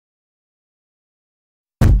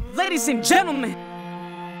Ladies and gentlemen,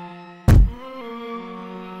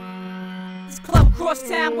 this club cross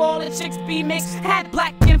town where all the chicks be mixed. Had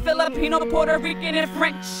black and Filipino, Puerto Rican and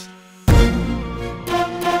French.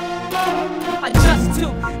 Adjust to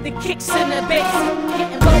the kicks and the bass,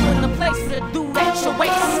 getting low in the place to do at your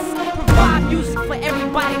waist. Provide music for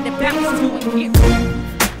everybody to bounce to and get.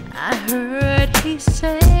 I heard he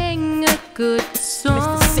sang a good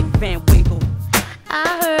song. Mr. Sick Van Winkle.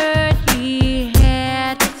 I heard he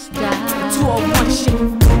had a style. 201 shit.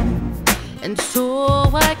 And so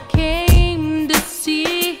I came to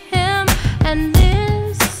see him and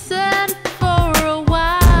listen for a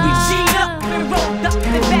while. We G'd up and rolled up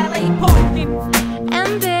the valet parking.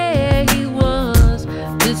 And there he was,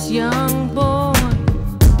 this young boy,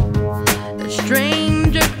 a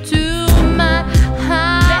stranger to my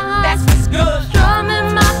heart. That's what's good.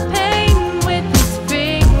 Strumming my pain with his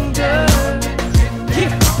fingers,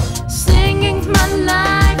 singing my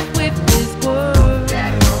life with his words,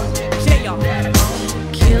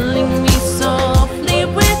 killing me softly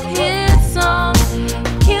with his song,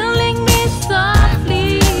 killing me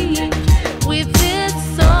softly with his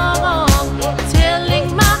song, telling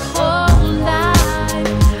my whole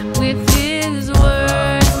life with his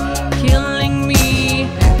words, killing me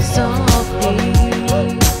softly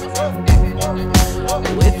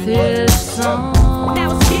with his song. Now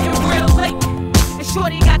it's getting real late, and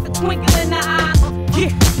shorty got the twinkle in her eye.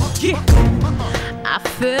 I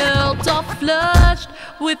felt all flushed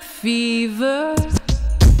with fever,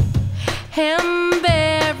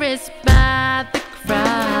 embarrassed by the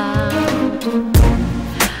crowd.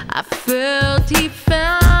 I felt he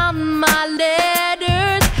found my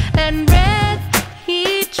letters and read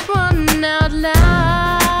each one out loud.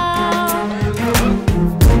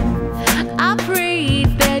 I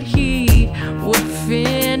prayed that he would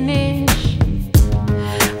finish,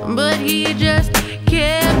 but he just